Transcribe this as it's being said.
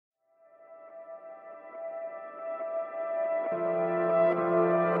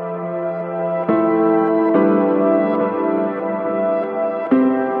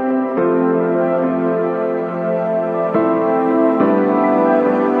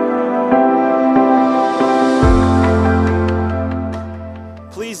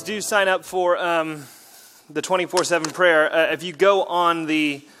you sign up for the 24/7 prayer, if you go on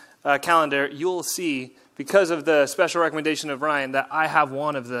the calendar, you'll see, because of the special recommendation of Ryan, that I have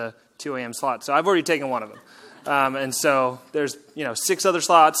one of the 2 a.m. slots. So I've already taken one of them. And so there's 6 other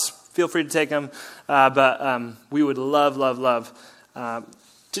slots. Feel free to take them. But we would love to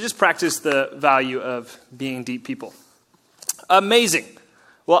just practice the value of being deep people. Amazing.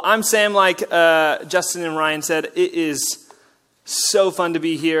 Well, I'm Sam, like Justin and Ryan said. It is so fun to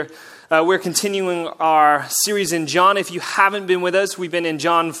be here. We're continuing our series in John. If you haven't been with us, we've been in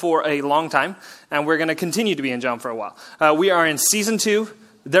John for a long time, and we're going to continue to be in John for a while. We are in season 2.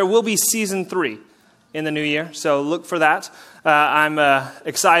 There will be season 3 in the new year, so look for that. I'm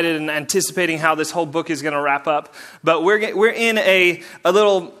excited and anticipating how this whole book is going to wrap up. But we're in a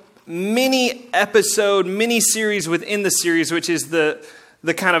little mini episode, mini series within the series, which is the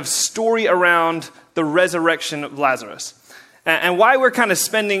kind of story around the resurrection of Lazarus. And why we're kind of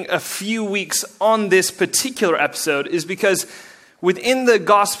spending a few weeks on this particular episode is because within the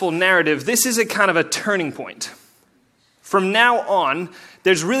gospel narrative, this is a kind of a turning point. From now on,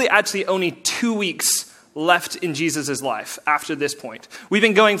 there's really actually only 2 weeks left in Jesus' life after this point. We've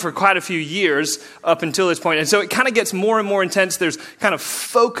been going for quite a few years up until this point, and so it kind of gets more and more intense. There's kind of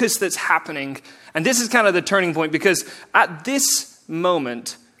focus that's happening, and this is kind of the turning point, because at this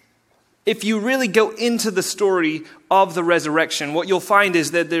moment, if you really go into the story of the resurrection, what you'll find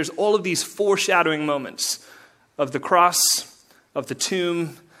is that there's all of these foreshadowing moments of the cross, of the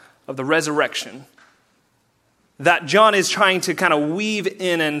tomb, of the resurrection, that John is trying to kind of weave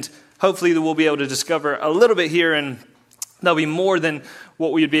in, and hopefully we'll be able to discover a little bit here, and there'll be more than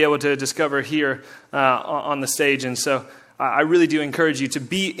what we'd be able to discover here on the stage. And so I really do encourage you to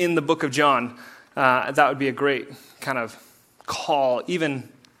be in the book of John. That would be a great kind of call, even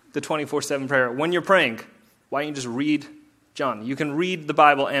the 24/7 prayer. When you're praying, why don't you just read John? You can read the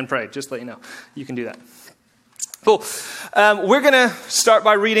Bible and pray. Just to let you know, you can do that. Cool. We're going to start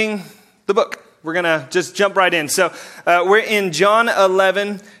by reading the book. We're going to just jump right in. So we're in John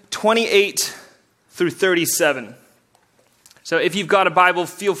 11, 28 through 37. So if you've got a Bible,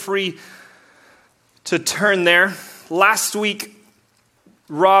 feel free to turn there. Last week,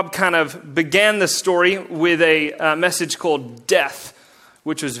 Rob kind of began the story with a message called Death,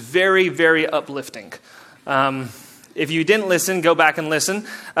 which was very, very uplifting. If you didn't listen, go back and listen.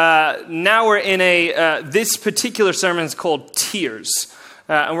 Now we're in this particular sermon is called Tears.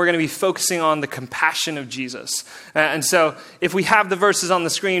 And we're going to be focusing on the compassion of Jesus. And so if we have the verses on the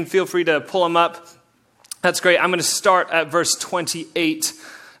screen, feel free to pull them up. That's great. I'm going to start at verse 28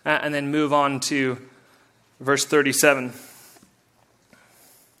 and then move on to verse 37.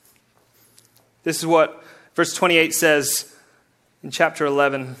 This is what verse 28 says in chapter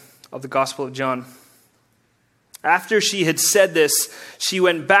 11 of the Gospel of John. After she had said this, she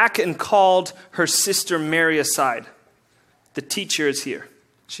went back and called her sister Mary aside. "The teacher is here,"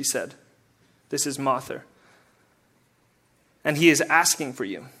 she said. "This is Martha, and he is asking for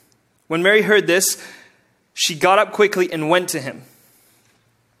you." When Mary heard this, she got up quickly and went to him.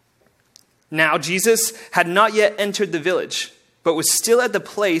 Now Jesus had not yet entered the village, but was still at the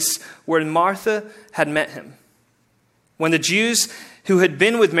place where Martha had met him. When the Jews who had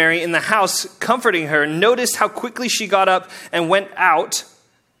been with Mary in the house comforting her noticed how quickly she got up and went out,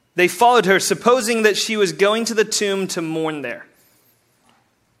 they followed her, supposing that she was going to the tomb to mourn there.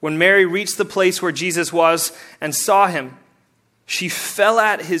 When Mary reached the place where Jesus was and saw him, she fell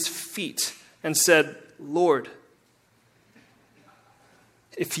at his feet and said, "Lord,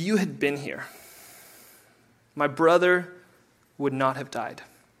 if you had been here, my brother would not have died."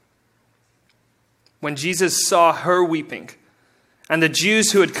 When Jesus saw her weeping, and the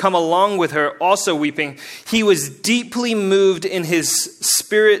Jews who had come along with her also weeping, he was deeply moved in his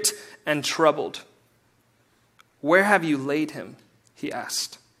spirit and troubled. "Where have you laid him?" he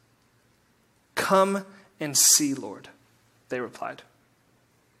asked. "Come and see, Lord," they replied.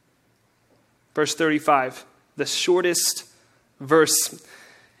 Verse 35, the shortest verse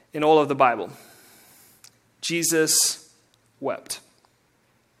in all of the Bible. Jesus wept.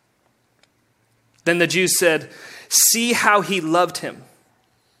 Then the Jews said, "See how he loved him."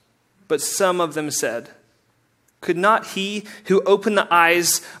 But some of them said, "Could not he who opened the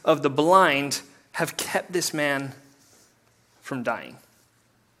eyes of the blind have kept this man from dying?"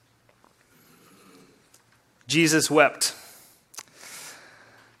 Jesus wept.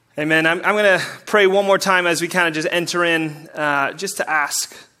 Amen. I'm going to pray one more time as we kind of just enter in, just to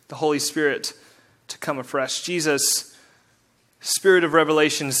ask the Holy Spirit to come afresh. Jesus, Spirit of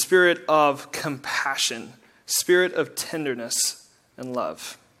revelation, Spirit of compassion, Spirit of tenderness and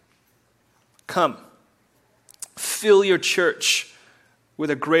love. Come, fill your church with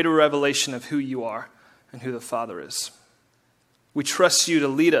a greater revelation of who you are and who the Father is. We trust you to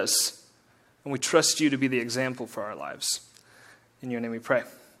lead us, and we trust you to be the example for our lives. In your name we pray.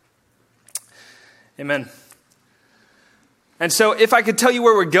 Amen. And so if I could tell you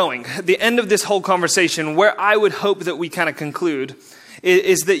where we're going, at the end of this whole conversation, where I would hope that we kind of conclude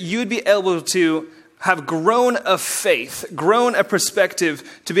is that you'd be able to have grown a faith, grown a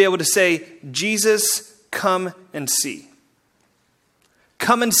perspective to be able to say, Jesus, come and see.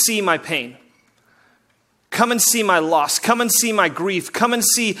 Come and see my pain. Come and see my loss. Come and see my grief. Come and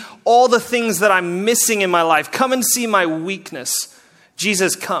see all the things that I'm missing in my life. Come and see my weakness.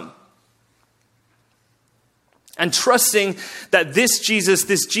 Jesus, come. And trusting that this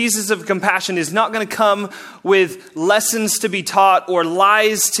Jesus of compassion is not going to come with lessons to be taught or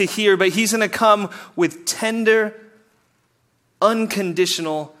lies to hear, but he's going to come with tender,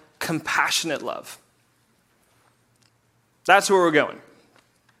 unconditional, compassionate love. That's where we're going.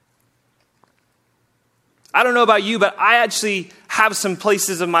 I don't know about you, but I actually have some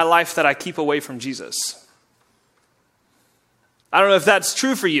places of my life that I keep away from Jesus. I don't know if that's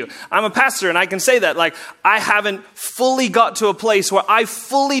true for you. I'm a pastor and I can say that. Like, I haven't fully got to a place where I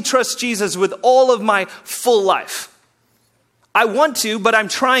fully trust Jesus with all of my full life. I want to, but I'm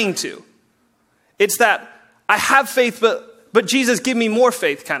trying to. It's that I have faith, but Jesus, give me more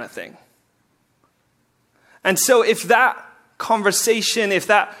faith kind of thing. And so if that conversation, if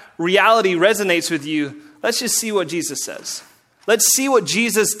that reality resonates with you, let's just see what Jesus says. Let's see what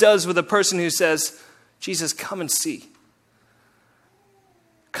Jesus does with a person who says, Jesus, come and see.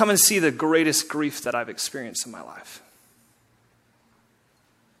 Come and see the greatest grief that I've experienced in my life.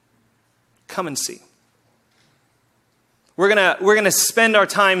 Come and see. We're gonna spend our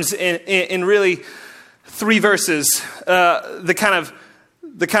times in really three verses. The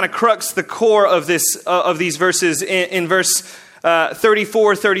kind of crux, the core of these verses in verse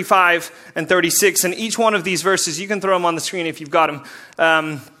 34, 35, and 36. And each one of these verses, you can throw them on the screen if you've got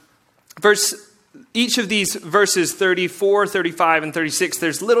them. Each of these verses, 34, 35, and 36,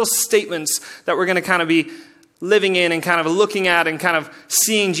 there's little statements that we're going to kind of be living in and kind of looking at and kind of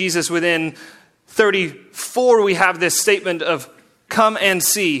seeing Jesus within. 34, we have this statement of come and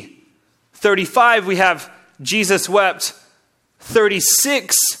see. 35, we have Jesus wept.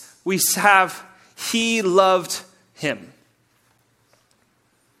 36, we have he loved him.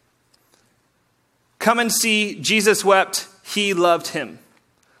 Come and see, Jesus wept, he loved him.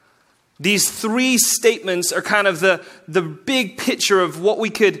 These three statements are kind of the big picture of what we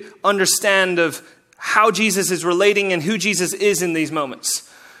could understand of how Jesus is relating and who Jesus is in these moments.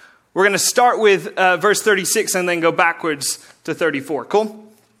 We're going to start with verse 36 and then go backwards to 34.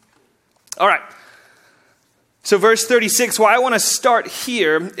 Cool? All right. So verse 36, why I want to start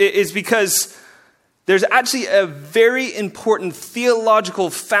here is because there's actually a very important theological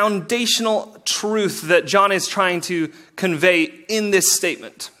foundational truth that John is trying to convey in this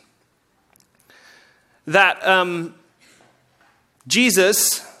statement. That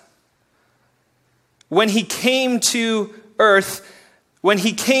Jesus, when he came to earth, when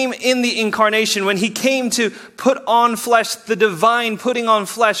he came in the incarnation, when he came to put on flesh, the divine putting on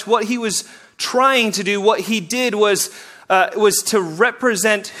flesh, what he was trying to do, what he did was to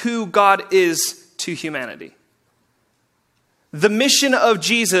represent who God is to humanity. The mission of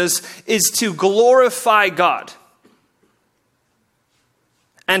Jesus is to glorify God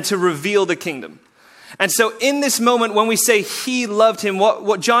and to reveal the kingdom. And so in this moment, when we say he loved him,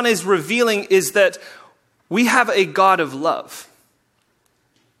 what John is revealing is that we have a God of love.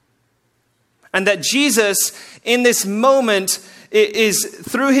 And that Jesus, in this moment, is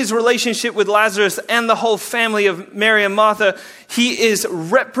through his relationship with Lazarus and the whole family of Mary and Martha, he is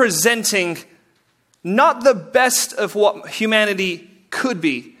representing not the best of what humanity could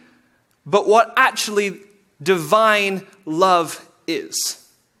be, but what actually divine love is.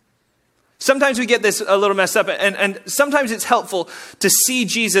 Sometimes we get this a little messed up, and sometimes it's helpful to see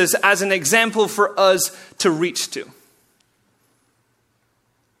Jesus as an example for us to reach to.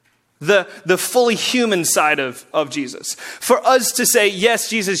 The fully human side of Jesus. For us to say,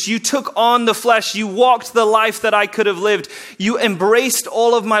 yes, Jesus, you took on the flesh, you walked the life that I could have lived, you embraced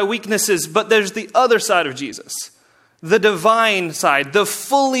all of my weaknesses, but there's the other side of Jesus. The divine side, the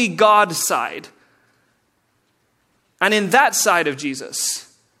fully God side. And in that side of Jesus,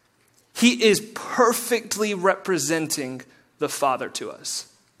 he is perfectly representing the Father to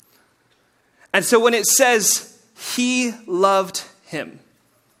us. And so when it says he loved him,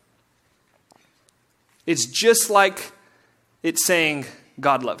 it's just like it's saying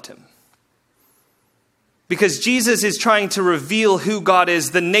God loved him. Because Jesus is trying to reveal who God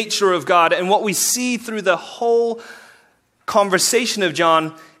is, the nature of God, and what we see through the whole conversation of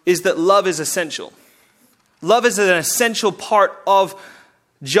John is that love is essential. Love is an essential part of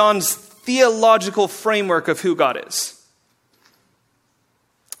John's theological framework of who God is.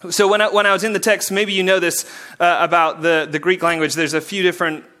 So when I was in the text, maybe you know this about the Greek language. There's a few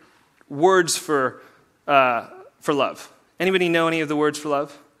different words for love. Anybody know any of the words for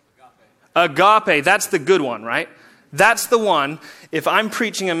love? Agape. That's the good one, right? That's the one. If I'm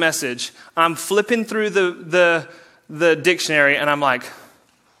preaching a message, I'm flipping through the dictionary and I'm like,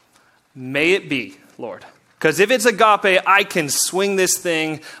 may it be, Lord. Because if it's agape, I can swing this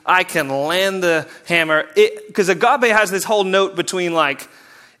thing. I can land the hammer. Because agape has this whole note between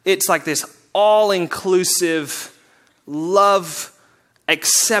it's like this all-inclusive love,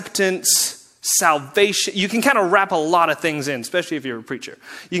 acceptance, salvation. You can kind of wrap a lot of things in, especially if you're a preacher.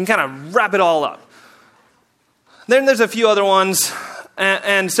 You can kind of wrap it all up. Then there's a few other ones.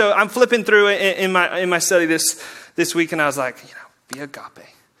 And so I'm flipping through it in my study this week, and I was like, be agape.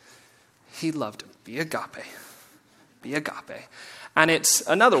 He loved him. Be agape. Be agape. And it's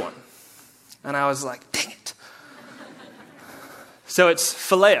another one. And I was like, dang it. So it's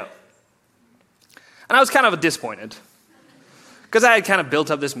phileo. And I was kind of disappointed. Because I had kind of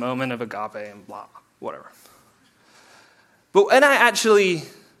built up this moment of agape and blah, whatever. But when I actually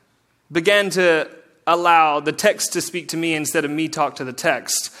began to allow the text to speak to me instead of me talk to the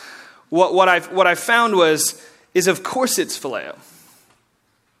text, what I found is of course it's phileo.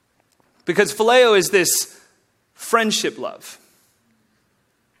 Because phileo is this friendship love.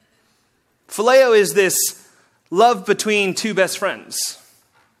 Phileo is this love between two best friends.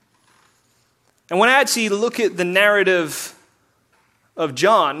 And when I actually look at the narrative of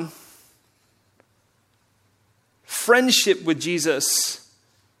John, friendship with Jesus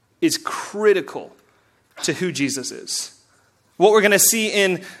is critical to who Jesus is. What we're going to see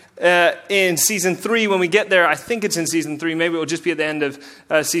in season 3 when we get there, I think it's in season 3, maybe it will just be at the end of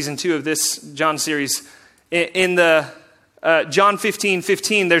season 2 of this John series. In the John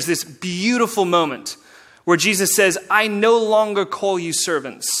 15:15, there's this beautiful moment where Jesus says, I no longer call you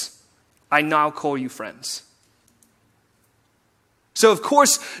servants, I now call you friends. So of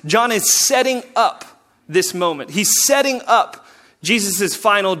course, John is setting up this moment. He's setting up Jesus'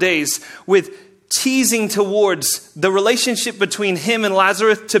 final days with teasing towards the relationship between him and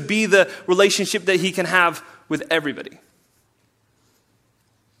Lazarus to be the relationship that he can have with everybody.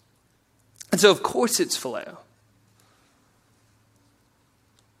 And so of course it's phileo.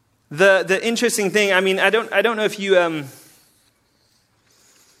 The interesting thing, I don't know if you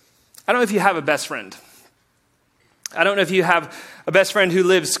have a best friend. I don't know if you have a best friend who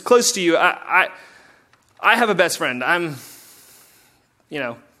lives close to you. I have a best friend. I'm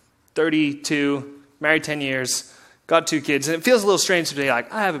 32, married 10 years, got 2 kids, and it feels a little strange to be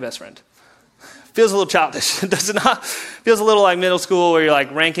like, I have a best friend. Feels a little childish, does it not? Feels a little like middle school where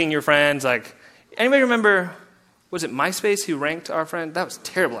you're ranking your friends. Anybody remember, was it MySpace who ranked our friend? That was a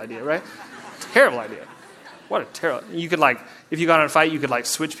terrible idea, right? Terrible idea. What a terrible, you could if you got in a fight, you could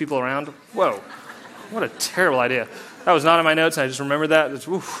switch people around. Whoa, what a terrible idea. That was not in my notes, I just remembered that.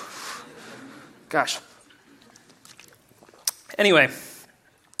 Oof. Gosh. Anyway,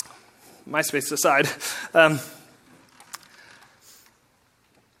 MySpace aside,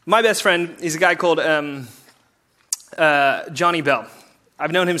 my best friend is a guy called Johnny Bell.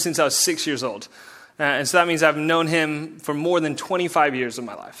 I've known him since I was 6 years old. And so that means I've known him for more than 25 years of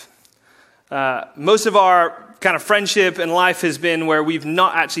my life. Most of our kind of friendship and life has been where we've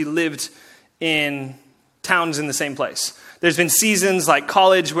not actually lived in towns in the same place. There's been seasons like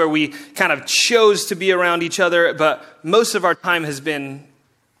college where we kind of chose to be around each other, but most of our time has been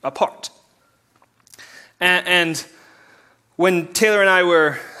apart. And when Taylor and I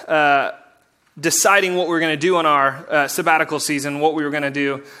were deciding what we were going to do on our sabbatical season, what we were going to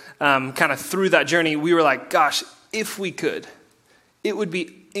do kind of through that journey, we were like, gosh, if we could, it would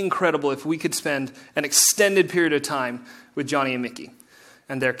be incredible if we could spend an extended period of time with Johnny and Mickey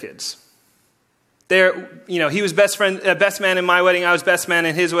and their kids. He was best man in my wedding. I was best man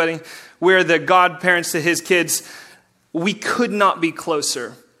in his wedding. We're the godparents to his kids. We could not be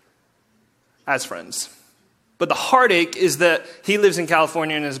closer as friends. But the heartache is that he lives in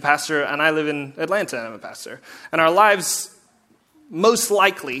California and is a pastor, and I live in Atlanta and I'm a pastor. And our lives, most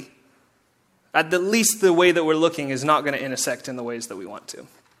likely, at least the way that we're looking, is not going to intersect in the ways that we want to.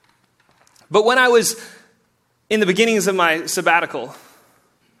 But when I was in the beginnings of my sabbatical,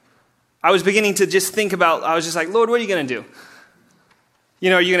 I was beginning to just think about, I was just like, Lord, what are you going to do?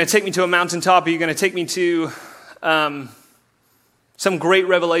 Are you going to take me to a mountaintop? Are you going to take me to some great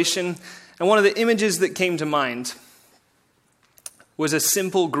revelation? And one of the images that came to mind was a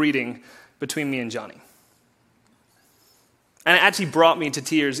simple greeting between me and Johnny. And it actually brought me to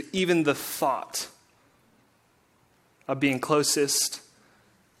tears, even the thought of being closest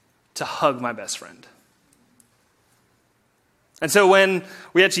to hug my best friend. And so when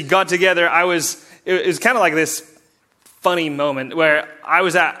we actually got together, it was kind of like this funny moment where I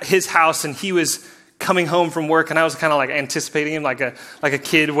was at his house and he was coming home from work, and I was kind of like anticipating him like a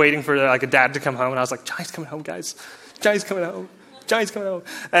kid waiting for like a dad to come home. And I was like, Johnny's coming home, guys. Johnny's coming home. Johnny's coming home.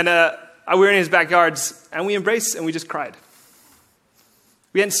 And we were in his backyards, and we embraced and we just cried.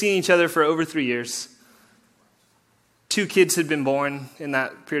 We hadn't seen each other for over 3 years. 2 kids had been born in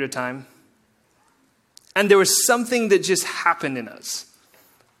that period of time. And there was something that just happened in us.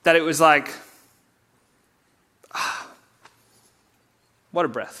 That it was like, what a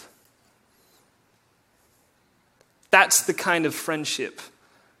breath. That's the kind of friendship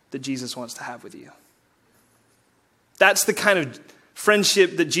that Jesus wants to have with you. That's the kind of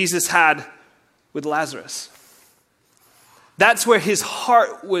friendship that Jesus had with Lazarus. That's where his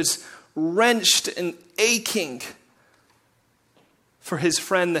heart was wrenched and aching for his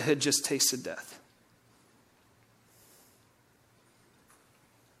friend that had just tasted death.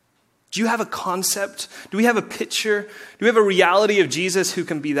 Do you have a concept? Do we have a picture? Do we have a reality of Jesus who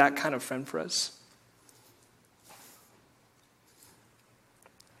can be that kind of friend for us?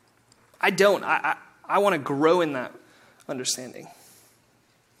 I don't. I want to grow in that understanding.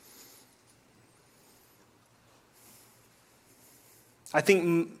 I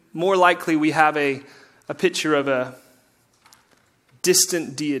think more likely we have a picture of a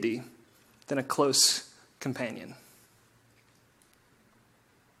distant deity than a close companion.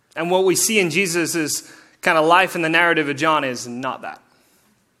 And what we see in Jesus' kind of life in the narrative of John is not that.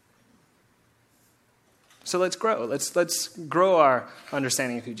 So let's grow. Let's grow our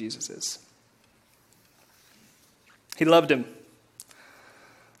understanding of who Jesus is. He loved him.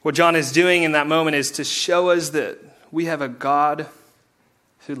 What John is doing in that moment is to show us that we have a God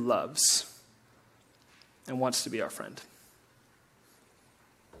who loves and wants to be our friend.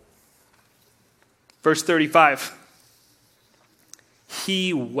 Verse 35.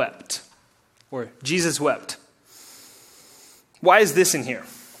 He wept, or Jesus wept. Why is this in here?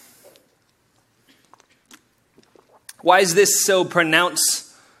 Why is this so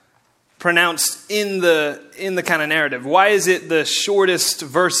pronounced in the kind of narrative? Why is it the shortest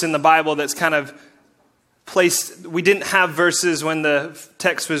verse in the Bible that's kind of placed? We didn't have verses when the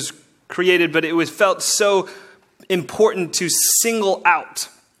text was created, but it was felt so important to single out.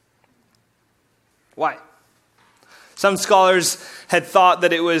 Why? Some scholars had thought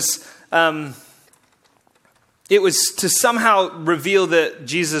that it was to somehow reveal that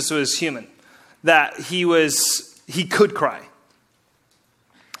Jesus was human, that he could cry,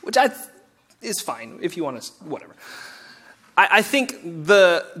 which is fine if you want to, whatever. I think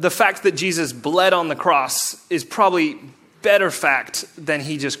the fact that Jesus bled on the cross is probably better fact than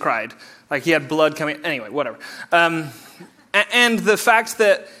he just cried. Like he had blood coming, anyway, whatever. And the fact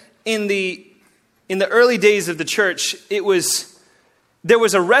that in the early days of the church, there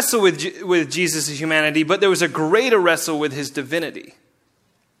was a wrestle with Jesus' humanity, but there was a greater wrestle with his divinity.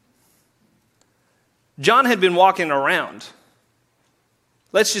 John had been walking around.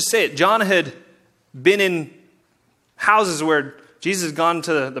 Let's just say it. John had been in houses where Jesus had gone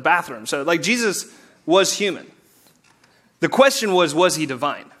to the bathroom. So, like, Jesus was human. The question was he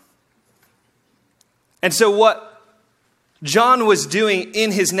divine? And so what John was doing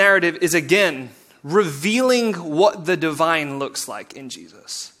in his narrative is, again, revealing what the divine looks like in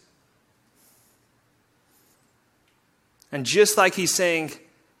Jesus. And just like he's saying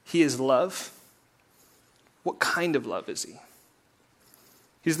he is love, what kind of love is he?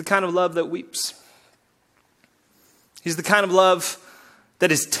 He's the kind of love that weeps. He's the kind of love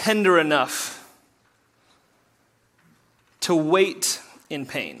that is tender enough to wait in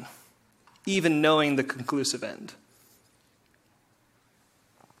pain, even knowing the conclusive end.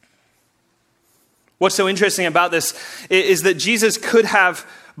 What's so interesting about this is that Jesus could have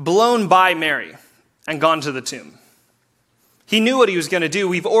blown by Mary and gone to the tomb. He knew what he was going to do.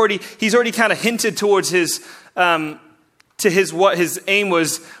 He's already kind of hinted towards what his aim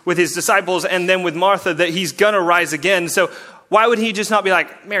was with his disciples and then with Martha, that he's going to rise again. So why would he just not be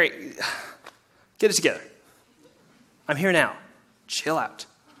like, Mary, get it together. I'm here now. Chill out.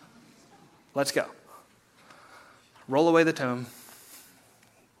 Let's go. Roll away the tomb.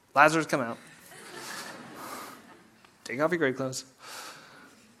 Lazarus, come out. Take off your grave clothes.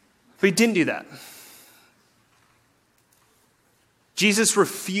 But he didn't do that. Jesus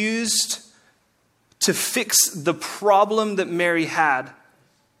refused to fix the problem that Mary had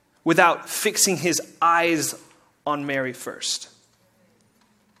without fixing his eyes on Mary first.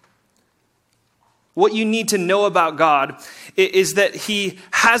 what you need to know about God is that he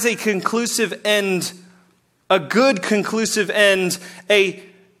has a conclusive end, a good conclusive end, a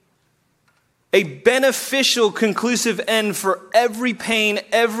beneficial conclusive end for every pain,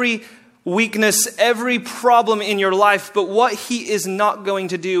 every weakness, every problem in your life. But what he is not going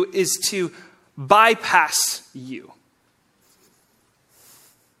to do is to bypass you.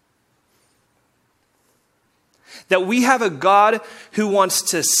 That we have a God who wants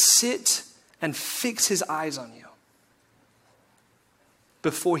to sit and fix his eyes on you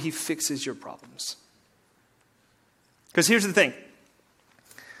before he fixes your problems. Because here's the thing.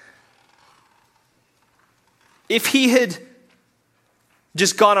 If he had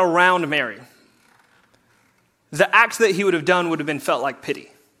just gone around Mary, the act that he would have done would have been felt like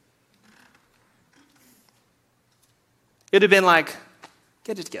pity. It would have been like,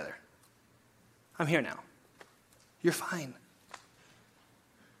 get it together. I'm here now. You're fine.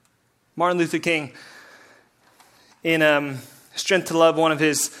 Martin Luther King, in Strength to Love, one of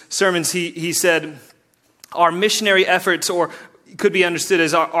his sermons, he said, our missionary efforts, or could be understood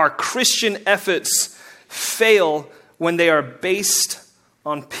as our Christian efforts, fail when they are based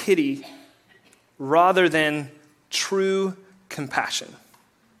on pity rather than true compassion.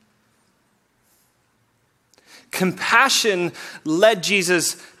 Compassion led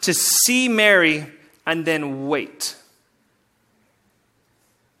Jesus to see Mary and then wait.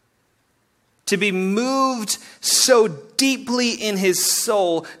 To be moved so deeply in his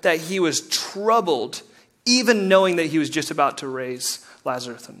soul that he was troubled, even knowing that he was just about to raise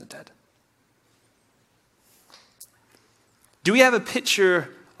Lazarus from the dead. Do we have a picture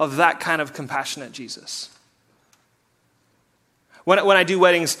of that kind of compassionate Jesus? When I do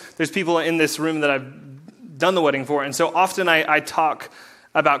weddings, there's people in this room that I've done the wedding for, and so often I talk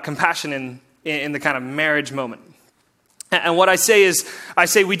about compassion in the kind of marriage moment. And what I say is,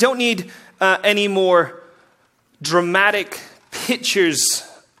 we don't need any more dramatic pictures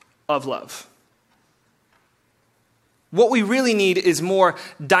of love. What we really need is more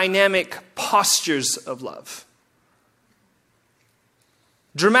dynamic postures of love.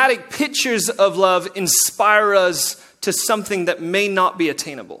 Dramatic pictures of love inspire us to something that may not be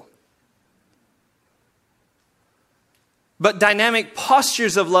attainable. But dynamic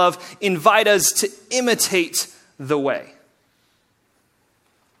postures of love invite us to imitate the way.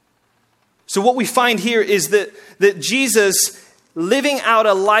 So what we find here is that Jesus, living out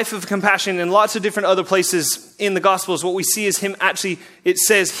a life of compassion in lots of different other places in the Gospels, what we see is him actually, it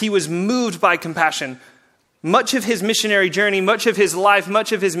says he was moved by compassion. Much of his missionary journey, much of his life,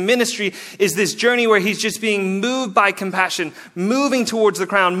 much of his ministry is this journey where he's just being moved by compassion, moving towards the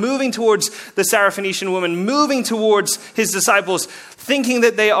crown, moving towards the Syrophoenician woman, moving towards his disciples, thinking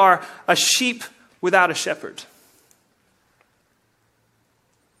that they are a sheep without a shepherd.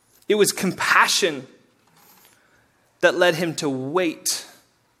 It was compassion that led him to wait,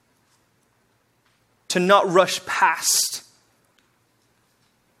 to not rush past,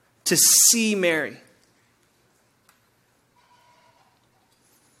 to see Mary.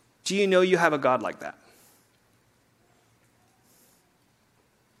 Do you know you have a God like that?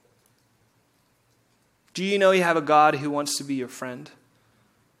 Do you know you have a God who wants to be your friend?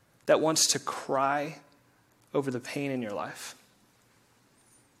 That wants to cry over the pain in your life?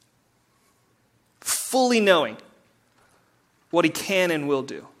 Fully knowing what he can and will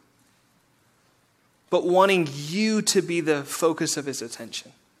do. But wanting you to be the focus of his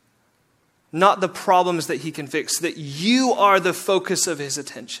attention. Not the problems that he can fix. That you are the focus of his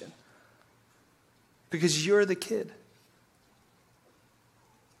attention. Because you're the kid.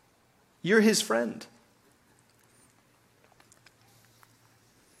 You're his friend.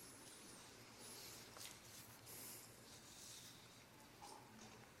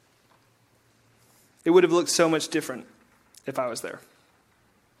 It would have looked so much different if I was there.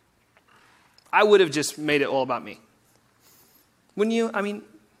 I would have just made it all about me. Wouldn't you? I mean,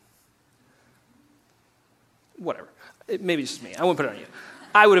 whatever. Maybe it's just me. I won't put it on you.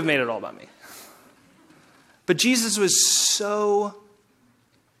 I would have made it all about me. But Jesus was so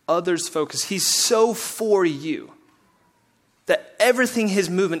others focused. He's so for you that everything, his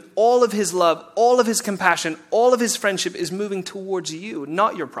movement, all of his love, all of his compassion, all of his friendship is moving towards you,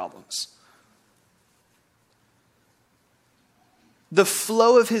 not your problems. The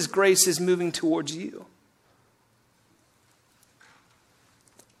flow of his grace is moving towards you.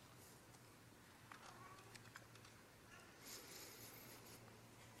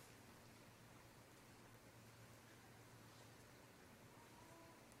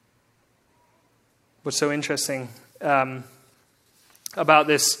 What's so interesting about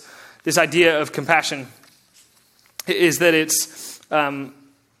this idea of compassion is that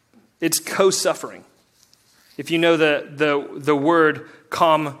It's co-suffering. If you know the word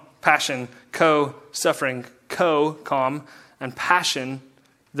compassion, co-suffering, calm, and passion,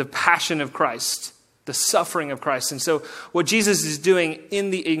 the passion of Christ, the suffering of Christ. And so what Jesus is doing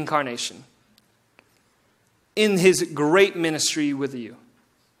in the incarnation, in his great ministry with you,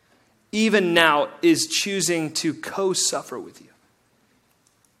 even now is choosing to co-suffer with you.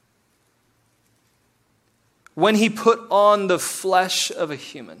 When he put on the flesh of a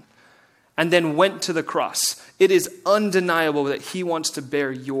human and then went to the cross, it is undeniable that he wants to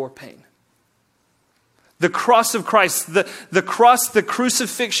bear your pain. The cross of Christ, the cross, the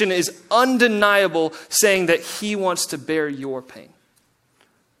crucifixion is undeniable, saying that he wants to bear your pain.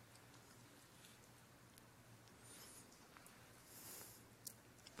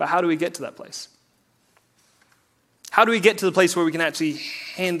 But how do we get to that place? How do we get to the place where we can actually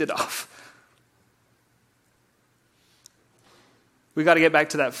hand it off? We got to get back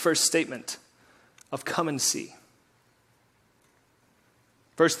to that first statement of come and see.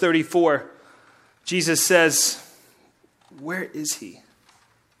 Verse 34, Jesus says, where is he?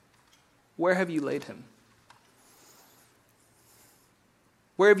 Where have you laid him?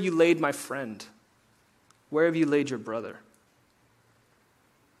 Where have you laid my friend? Where have you laid your brother?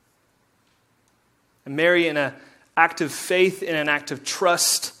 And Mary, in an act of faith, in an act of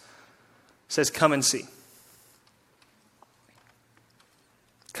trust, says, come and see.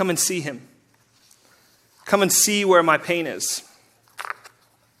 Come and see him. Come and see where my pain is.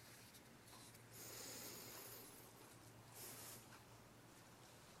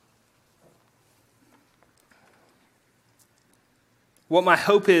 What my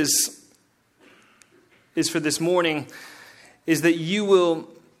hope is for this morning is that you will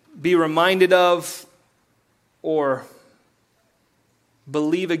be reminded of or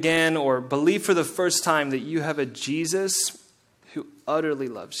believe again or believe for the first time that you have a Jesus who utterly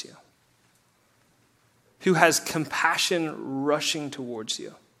loves you, who has compassion rushing towards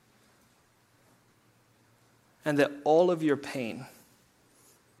you, and that all of your pain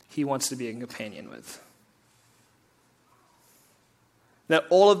he wants to be a companion with. That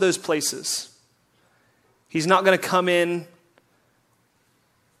all of those places, he's not going to come in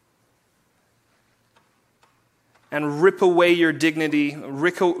and rip away your dignity,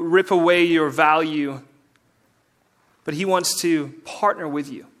 rip away your value, but he wants to partner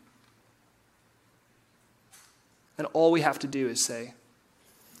with you. And all we have to do is say,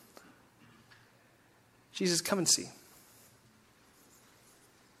 Jesus, come and see.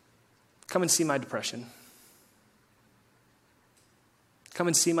 Come and see my depression. Come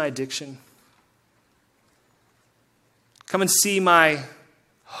and see my addiction. Come and see my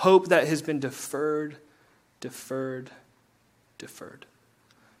hope that has been deferred.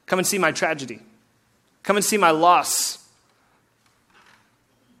 Come and see my tragedy. Come and see my loss.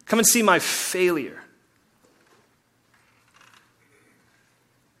 Come and see my failure.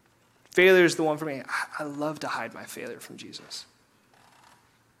 Failure is the one for me. I love to hide my failure from Jesus.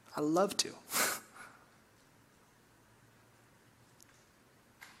 I love to.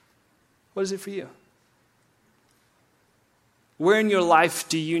 What is it for you? Where in your life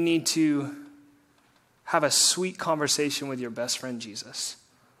do you need to have a sweet conversation with your best friend Jesus?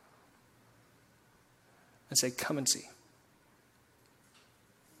 And say, come and see.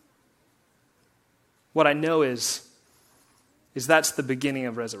 What I know is that's the beginning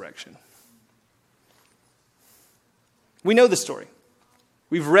of resurrection. We know the story.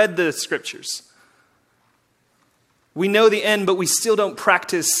 We've read the scriptures. We know the end, but we still don't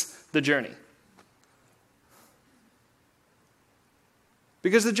practice the journey.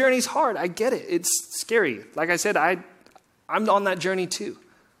 Because the journey's hard. I get it. It's scary. Like I said, I'm on that journey too.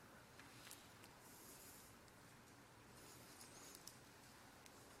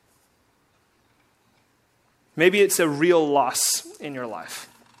 Maybe it's a real loss in your life.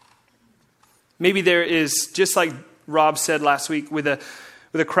 Maybe there is, just like Rob said last week, with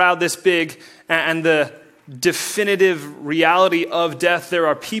a crowd this big and the definitive reality of death, there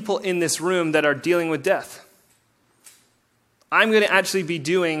are people in this room that are dealing with death. I'm going to actually be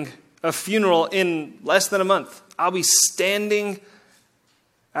doing a funeral in less than a month. I'll be standing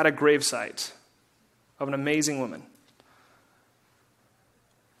at a gravesite of an amazing woman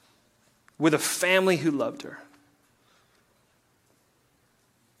with a family who loved her.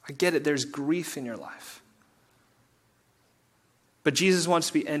 I get it. There's grief in your life. But Jesus wants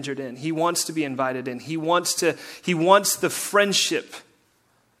to be entered in. He wants to be invited in. He wants the friendship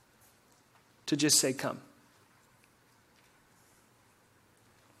to just say, come.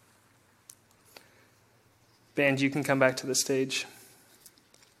 Band, you can come back to the stage.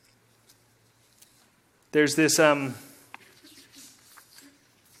 There's this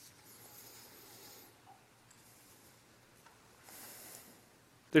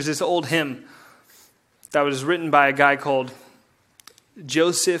There's this old hymn that was written by a guy called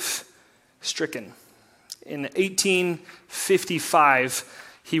Joseph Stricken. In 1855,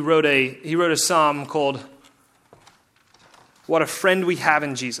 he wrote a psalm called "What a Friend We Have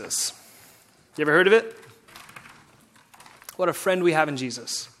in Jesus." You ever heard of it? What a friend we have in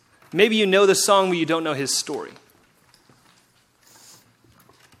Jesus. Maybe you know the song, but you don't know his story.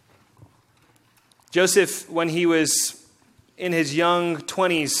 Joseph, when he was in his young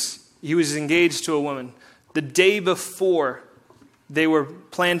 20s, he was engaged to a woman. The day before they were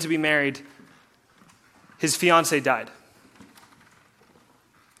planned to be married, his fiancée died.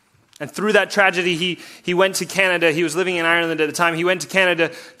 And through that tragedy, he went to Canada. He was living in Ireland at the time. He went to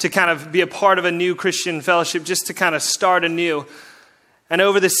Canada to kind of be a part of a new Christian fellowship, just to kind of start anew. And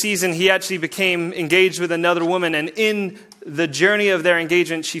over the season, he actually became engaged with another woman. And in the journey of their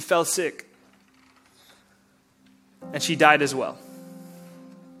engagement, she fell sick. And she died as well.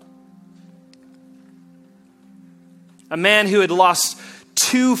 A man who had lost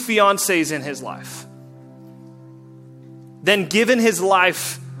 2 fiancées in his life. Then given his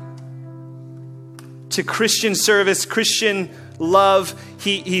life to Christian service, Christian love.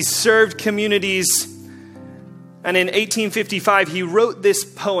 He served communities. And in 1855, he wrote this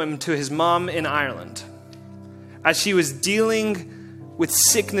poem to his mom in Ireland as she was dealing with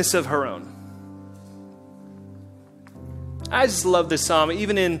sickness of her own. I just love this psalm,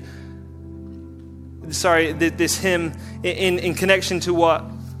 even this hymn in connection to what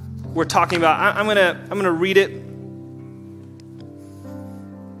we're talking about. I'm gonna read it,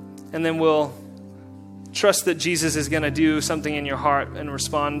 and then we'll trust that Jesus is going to do something in your heart and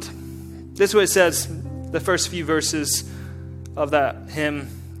respond. This is what it says, the first few verses of that hymn.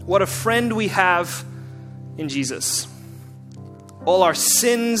 What a friend we have in Jesus. All our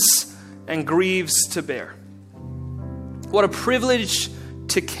sins and griefs to bear. What a privilege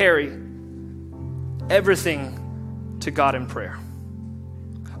to carry everything to God in prayer.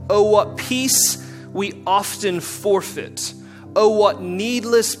 Oh, what peace we often forfeit. Oh, what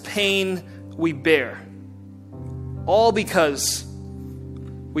needless pain we bear. All because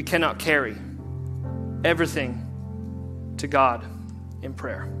we cannot carry everything to God in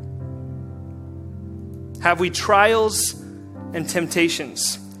prayer. Have we trials and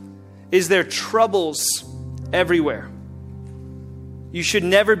temptations? Is there troubles everywhere? You should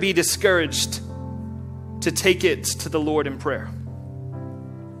never be discouraged to take it to the Lord in prayer.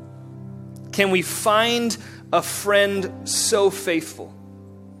 Can we find a friend so faithful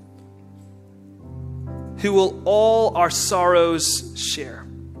who will all our sorrows share?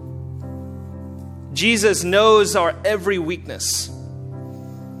 Jesus knows our every weakness.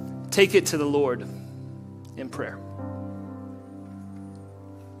 Take it to the Lord in prayer.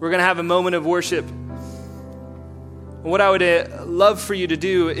 We're going to have a moment of worship. What I would love for you to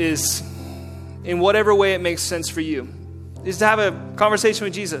do is, in whatever way it makes sense for you, is to have a conversation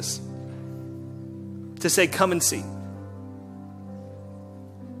with Jesus. To say, come and see.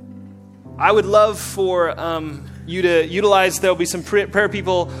 I would love for you to utilize, there'll be some prayer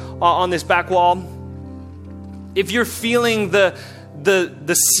people on this back wall. If you're feeling the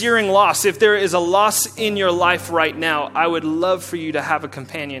searing loss, if there is a loss in your life right now, I would love for you to have a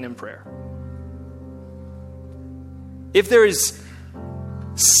companion in prayer. If there is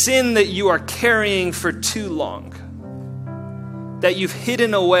sin that you are carrying for too long, that you've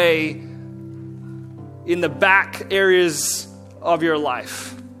hidden away in the back areas of your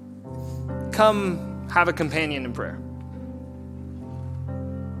life, come have a companion in prayer.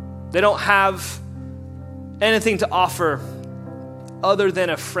 They don't have anything to offer other than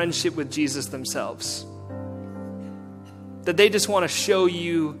a friendship with Jesus themselves. That they just want to show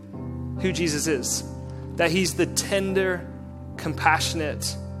you who Jesus is. That he's the tender,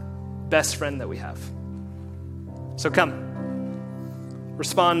 compassionate, best friend that we have. So come.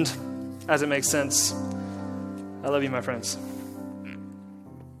 Respond as it makes sense. I love you, my friends.